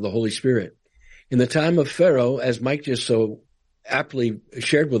again of the Holy Spirit. In the time of Pharaoh, as Mike just so aptly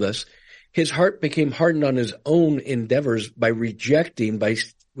shared with us, his heart became hardened on his own endeavors by rejecting, by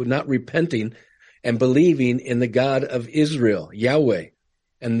not repenting and believing in the God of Israel, Yahweh.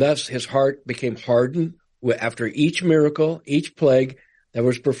 And thus his heart became hardened after each miracle, each plague that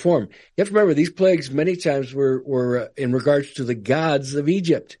was performed. You have to remember, these plagues many times were in regards to the gods of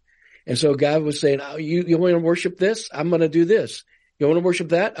Egypt. And so God was saying, oh, you want to worship this? I'm going to do this. You want to worship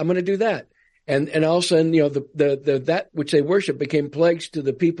that? I'm going to do that. And all of a sudden, you know, that which they worship became plagues to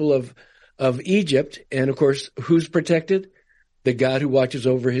the people of Egypt. And of course, who's protected? The God who watches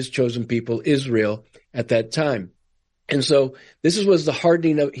over his chosen people, Israel, at that time. And so this was the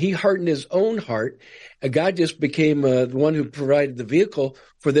hardening of, he hardened his own heart. And God just became the one who provided the vehicle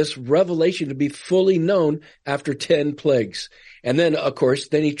for this revelation to be fully known after 10 plagues. And then, of course,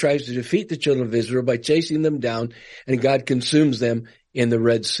 then he tries to defeat the children of Israel by chasing them down, and God consumes them in the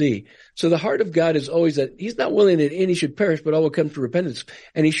Red Sea. So the heart of God is always that he's not willing that any should perish, but all will come to repentance.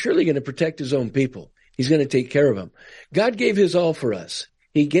 And he's surely going to protect his own people. He's going to take care of them. God gave his all for us.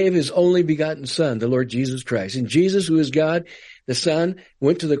 He gave his only begotten Son, the Lord Jesus Christ. And Jesus, who is God, the Son,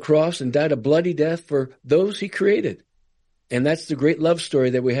 went to the cross and died a bloody death for those he created. And that's the great love story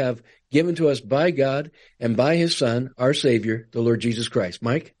that we have given to us by God and by his Son, our Savior, the Lord Jesus Christ.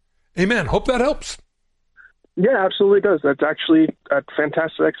 Mike? Amen. Hope that helps. Yeah, absolutely does. That's actually a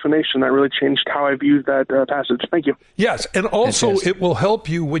fantastic explanation. That really changed how I viewed that passage. Thank you. Yes, and also Fantastic. It will help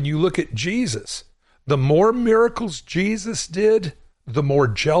you when you look at Jesus. The more miracles Jesus did, the more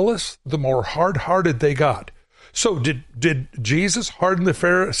jealous, the more hard-hearted they got. So did Jesus harden the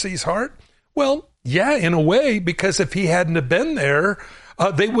Pharisees' heart? Well, yeah, in a way, because if he hadn't have been there,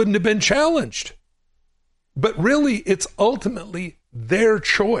 they wouldn't have been challenged. But really, it's ultimately their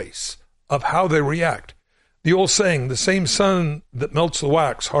choice of how they react. The old saying, the same sun that melts the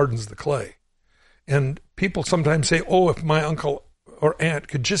wax hardens the clay. And people sometimes say, oh, if my uncle or aunt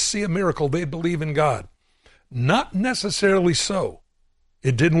could just see a miracle, they'd believe in God. Not necessarily so.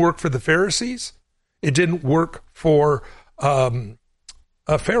 It didn't work for the Pharisees. It didn't work for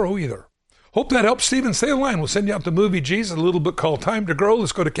Pharaoh either. Hope that helps, Stephen. Stay in line. We'll send you out the movie Jesus, a little book called Time to Grow.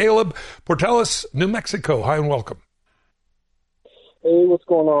 Let's go to Caleb Portales, New Mexico. Hi and welcome. Hey, what's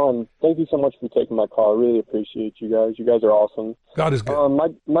going on? Thank you so much for taking my call. I really appreciate you guys. You guys are awesome. God is good.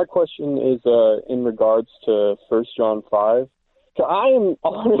 My question is in regards to 1 John 5. So I am,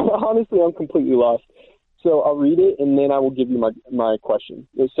 honestly, I'm completely lost. So I'll read it, and then I will give you my question.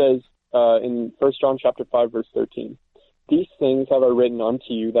 It says, in 1 John chapter 5, verse 13. These things have I written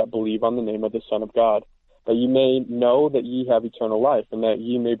unto you that believe on the name of the Son of God, that ye may know that ye have eternal life, and that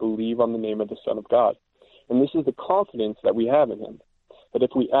ye may believe on the name of the Son of God. And this is the confidence that we have in him, that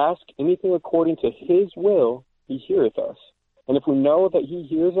if we ask anything according to his will, he heareth us. And if we know that he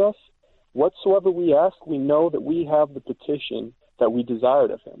hears us, whatsoever we ask, we know that we have the petition that we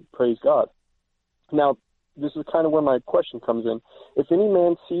desired of him. Praise God. Now, this is kind of where my question comes in. If any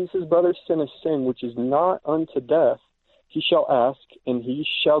man sees his brother sin a sin which is not unto death, he shall ask, and he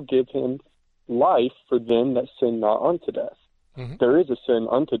shall give him life for them that sin not unto death. Mm-hmm. There is a sin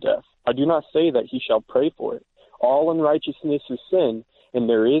unto death. I do not say that he shall pray for it. All unrighteousness is sin, and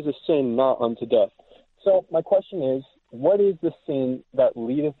there is a sin not unto death. So my question is, what is the sin that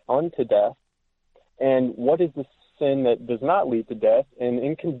leadeth unto death, and what is the sin that does not lead to death? And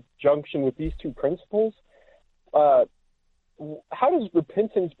in conjunction with these two principles, how does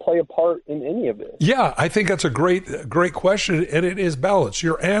repentance play a part in any of this? Yeah, I think that's a great question, and it is balanced.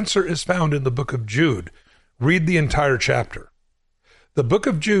 Your answer is found in the book of Jude. Read the entire chapter. The book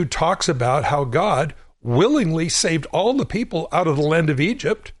of Jude talks about how God willingly saved all the people out of the land of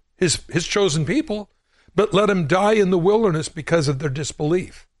Egypt, his chosen people, but let them die in the wilderness because of their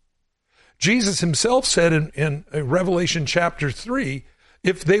disbelief. Jesus himself said in Revelation chapter 3,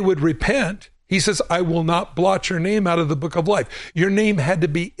 if they would repent, he says, I will not blot your name out of the book of life. Your name had to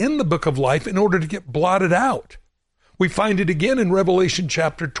be in the book of life in order to get blotted out. We find it again in Revelation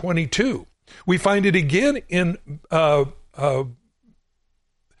chapter 22. We find it again in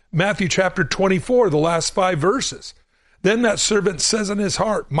Matthew chapter 24, the last 5 verses. Then that servant says in his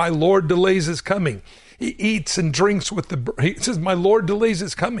heart, my Lord delays his coming. He eats and drinks with he says, my Lord delays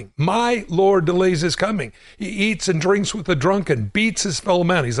his coming. My Lord delays his coming. He eats and drinks with the drunken, beats his fellow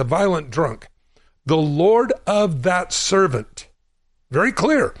man. He's a violent drunk. The Lord of that servant. Very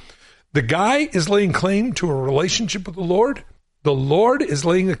clear. The guy is laying claim to a relationship with the Lord. The Lord is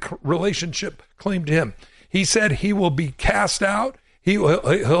laying a relationship claim to him. He said he will be cast out.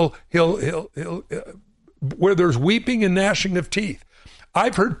 He'll where there's weeping and gnashing of teeth.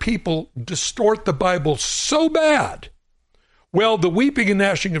 I've heard people distort the Bible so bad. Well, the weeping and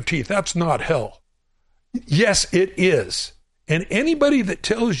gnashing of teeth, that's not hell. Yes, it is. And anybody that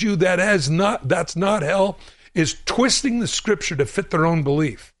tells you that's not hell is twisting the scripture to fit their own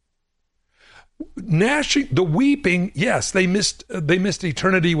belief. Gnashing, the weeping, yes, they missed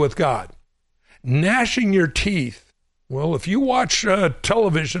eternity with God. Gnashing your teeth, well, if you watch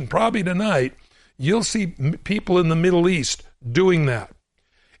television probably tonight, you'll see people in the Middle East doing that.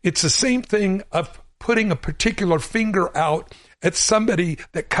 It's the same thing of putting a particular finger out at somebody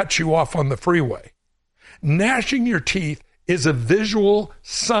that cuts you off on the freeway. Gnashing your teeth is a visual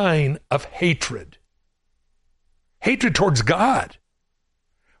sign of hatred. Hatred towards God.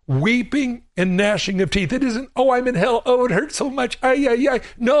 Weeping and gnashing of teeth. It isn't, oh, I'm in hell. Oh, it hurts so much. Ay, ay, ay.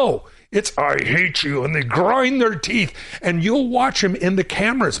 No, it's, I hate you. And they grind their teeth. And you'll watch them in the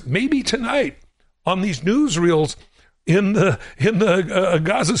cameras, maybe tonight, on these newsreels in the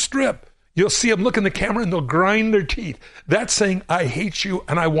Gaza Strip. You'll see them look in the camera and they'll grind their teeth. That's saying, I hate you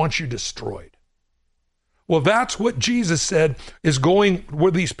and I want you destroyed. Well, that's what Jesus said is going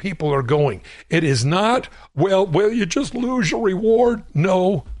where these people are going. It is not, well, you just lose your reward.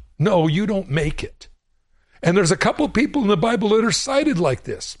 No, you don't make it. And there's a couple of people in the Bible that are cited like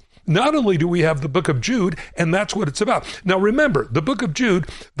this. Not only do we have the book of Jude, and that's what it's about. Now remember, the book of Jude,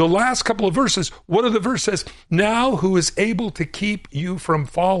 the last couple of verses, one of the verses says, now who is able to keep you from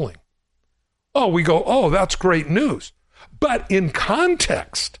falling? Oh, we go, oh, that's great news. But in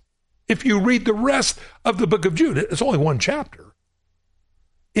context, if you read the rest of the book of Jude, it's only one chapter.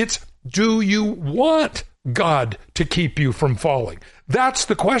 It's, do you want God to keep you from falling? That's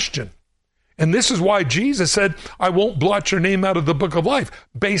the question. And this is why Jesus said, I won't blot your name out of the book of life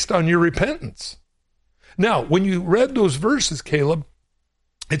based on your repentance. Now, when you read those verses, Caleb,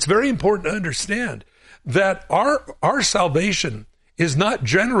 it's very important to understand that our salvation is not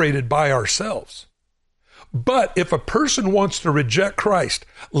generated by ourselves. But if a person wants to reject Christ,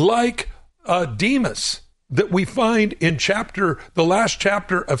 like Demas that we find in the last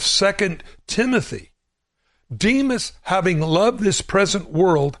chapter of 2 Timothy, Demas, having loved this present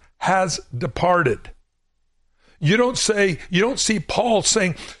world, has departed. You don't see Paul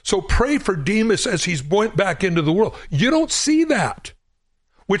saying, so pray for Demas as he's went back into the world. You don't see that,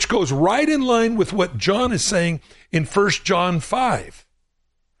 which goes right in line with what John is saying in 1 John 5.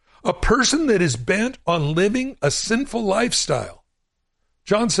 A person that is bent on living a sinful lifestyle.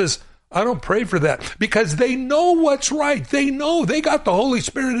 John says, I don't pray for that because they know what's right. They know they got the Holy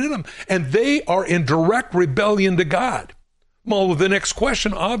Spirit in them and they are in direct rebellion to God. Well, the next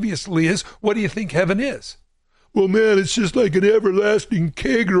question obviously is, what do you think heaven is? Well, man, it's just like an everlasting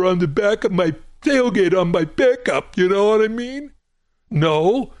kegger on the back of my tailgate on my pickup. You know what I mean?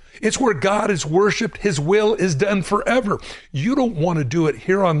 No, it's where God is worshiped. His will is done forever. You don't want to do it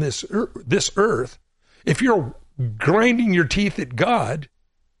here on this earth. If you're grinding your teeth at God,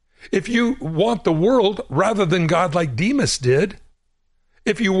 if you want the world rather than God like Demas did,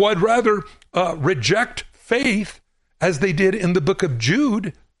 if you would rather reject faith as they did in the book of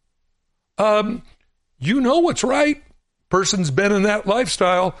Jude, you know what's right. Person's been in that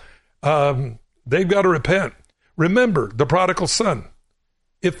lifestyle. They've got to repent. Remember the prodigal son.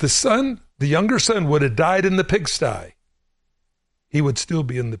 If the younger son would have died in the pigsty, he would still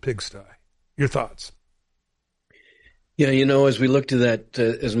be in the pigsty. Your thoughts? Yeah, as we look to that,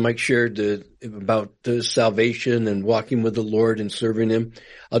 as Mike shared about salvation and walking with the Lord and serving him,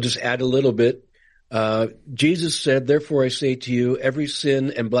 I'll just add a little bit. Jesus said, "Therefore I say to you, every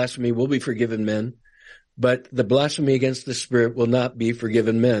sin and blasphemy will be forgiven men, but the blasphemy against the Spirit will not be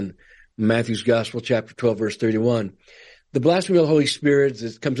forgiven men." Matthew's Gospel, chapter 12, verse 31. The blasphemy of the Holy Spirit,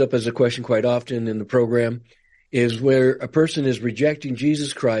 it comes up as a question quite often in the program, is where a person is rejecting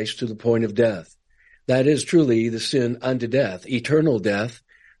Jesus Christ to the point of death. That is truly the sin unto death, eternal death.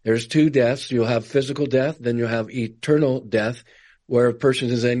 There's two deaths. You'll have physical death, then you'll have eternal death, where a person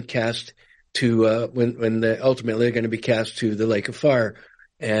is then cast to, when ultimately they're going to be cast to the lake of fire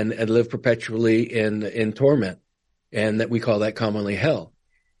and live perpetually in torment. And that we call that commonly hell.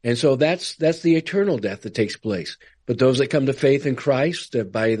 And so that's the eternal death that takes place. But those that come to faith in Christ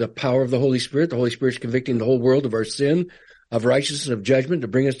by the power of the Holy Spirit's convicting the whole world of our sin, of righteousness, of judgment, to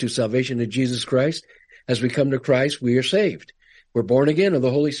bring us to salvation in Jesus Christ. As we come to Christ, we are saved. We're born again of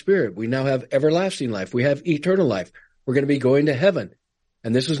the Holy Spirit. We now have everlasting life. We have eternal life. We're going to be going to heaven.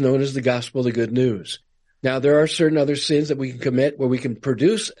 And this is known as the gospel, the good news. Now, there are certain other sins that we can commit where we can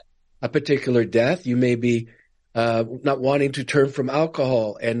produce a particular death. You may be not wanting to turn from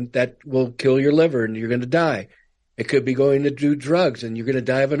alcohol, and that will kill your liver and you're going to die. It could be going to do drugs and you're going to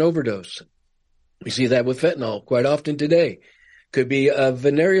die of an overdose. We see that with fentanyl quite often today. Could be a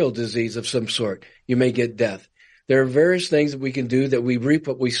venereal disease of some sort. You may get death. There are various things that we can do that we reap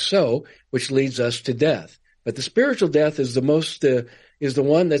what we sow, which leads us to death. But the spiritual death is the most, is the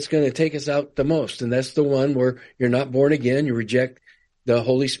one that's going to take us out the most. And that's the one where you're not born again. You reject the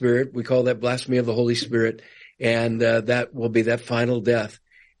Holy Spirit. We call that blasphemy of the Holy Spirit. And that will be that final death.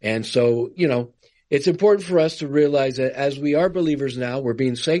 And so, it's important for us to realize that as we are believers now, we're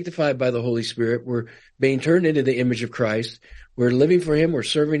being sanctified by the Holy Spirit. We're being turned into the image of Christ. We're living for him. We're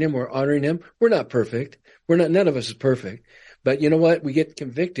serving him. We're honoring him. We're not perfect. None of us is perfect. But you know what? We get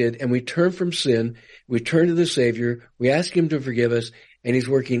convicted and we turn from sin. We turn to the Savior. We ask him to forgive us, and he's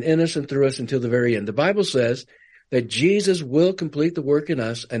working in us and through us until the very end. The Bible says that Jesus will complete the work in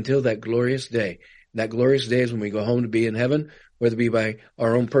us until that glorious day. And that glorious day is when we go home to be in heaven, whether it be by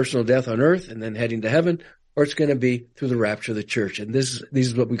our own personal death on earth and then heading to heaven, or it's going to be through the rapture of the church. And this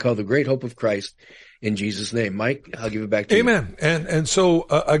is what we call the great hope of Christ in Jesus' name. Mike, I'll give it back to you. Amen. And so,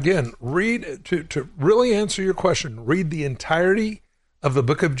 again, read, to really answer your question, read the entirety of the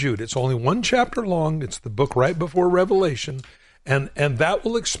book of Jude. It's only one chapter long. It's the book right before Revelation. And that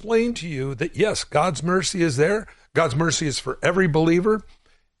will explain to you that, yes, God's mercy is there. God's mercy is for every believer.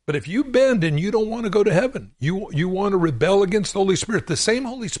 But if you bend and you don't want to go to heaven, you want to rebel against the Holy Spirit, the same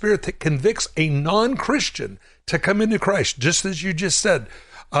Holy Spirit that convicts a non-Christian to come into Christ, just as you just said,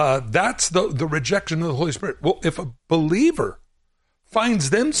 that's the rejection of the Holy Spirit. Well, if a believer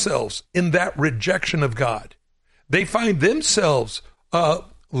finds themselves in that rejection of God, they find themselves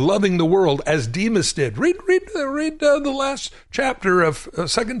loving the world as Demas did. Read the last chapter of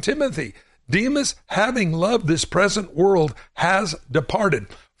 2 Timothy. Demas, having loved this present world, has departed.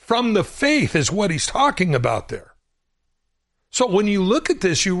 From the faith is what he's talking about there. So when you look at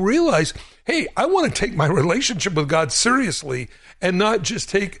this, you realize, hey, I want to take my relationship with God seriously and not just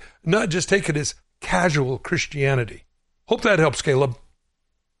take it as casual Christianity. Hope that helps, Caleb.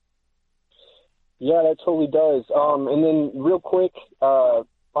 Yeah, that totally does. And then real quick,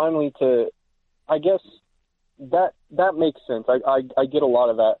 finally, I guess that makes sense. I get a lot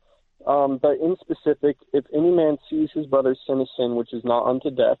of that. But in specific, if any man sees his brother sin a sin which is not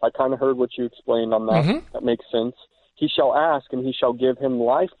unto death, I kind of heard what you explained on that. Mm-hmm. That makes sense. He shall ask, and he shall give him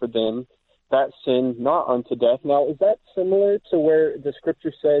life for them that sin not unto death. Now, is that similar to where the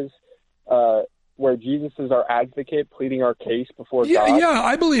scripture says, where Jesus is our advocate, pleading our case before God? Yeah,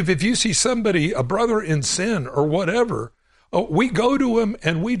 I believe if you see somebody, a brother in sin or whatever, we go to him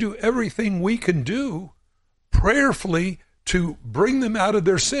and we do everything we can do prayerfully to bring them out of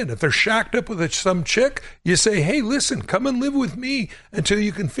their sin. If they're shacked up with some chick, you say, hey, listen, come and live with me until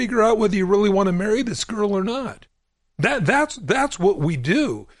you can figure out whether you really want to marry this girl or not. That's what we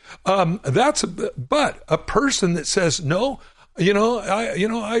do. But a person that says, no, I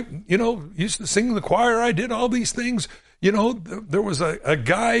used to sing in the choir. I did all these things. There was a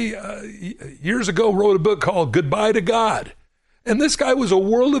guy years ago wrote a book called Goodbye to God. And this guy was a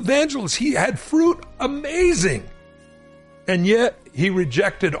world evangelist. He had fruit amazing. And yet he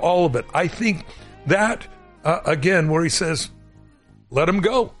rejected all of it. I think that, again, where he says, let them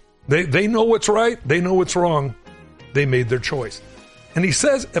go. They know what's right. They know what's wrong. They made their choice. And he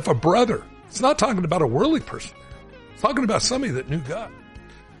says, if a brother, it's not talking about a worldly person. It's talking about somebody that knew God.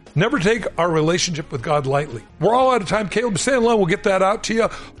 Never take our relationship with God lightly. We're all out of time. Caleb, stay alone. We'll get that out to you.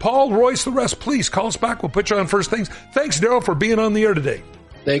 Paul, Royce, the rest, please call us back. We'll put you on First Things. Thanks, Daryl, for being on the air today.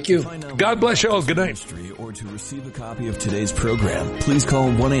 Thank you. God bless you all. Good night. Or to receive a copy of today's program, please call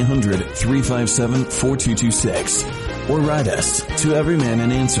 1-800-357-4226 or write us to Every Man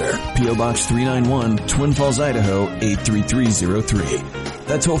an Answer, P.O. Box 391, Twin Falls, Idaho 83303.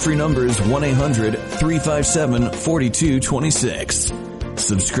 That toll-free number is 1-800-357-4226.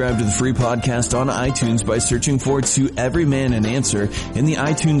 Subscribe to the free podcast on iTunes by searching for To Every Man an Answer in the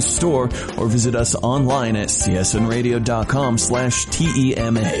iTunes store or visit us online at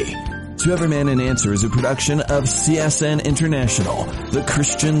csnradio.com/TEMA. To Every Man an Answer is a production of CSN International, the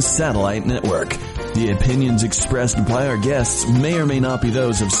Christian Satellite Network. The opinions expressed by our guests may or may not be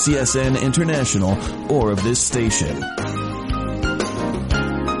those of CSN International or of this station.